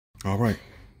All right,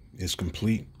 it's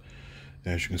complete.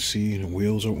 As you can see, the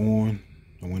wheels are on.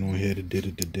 I went on ahead and did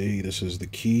it today. This is the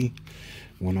key.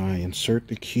 When I insert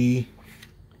the key,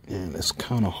 and it's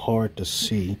kind of hard to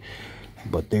see,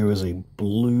 but there is a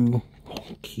blue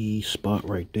key spot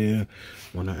right there.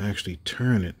 When I actually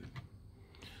turn it,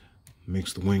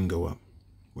 makes the wing go up,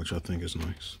 which I think is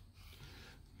nice.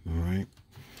 All right.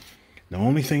 The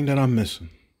only thing that I'm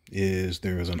missing is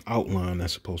there is an outline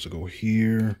that's supposed to go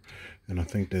here, and I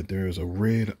think that there is a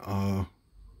red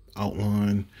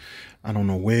outline. I don't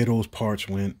know where those parts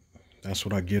went. That's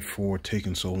what I get for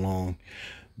taking so long.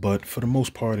 But for the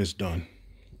most part, it's done.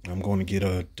 I'm going to get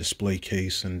a display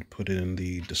case and put it in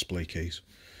the display case.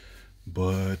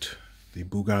 But the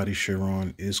Bugatti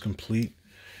Chiron is complete,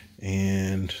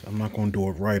 and I'm not going to do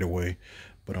it right away,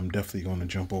 but I'm definitely going to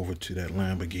jump over to that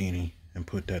Lamborghini and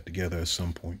put that together at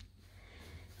some point.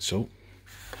 So,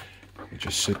 we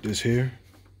just sit this here.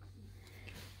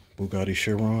 Bugatti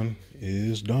Chiron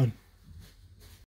is done.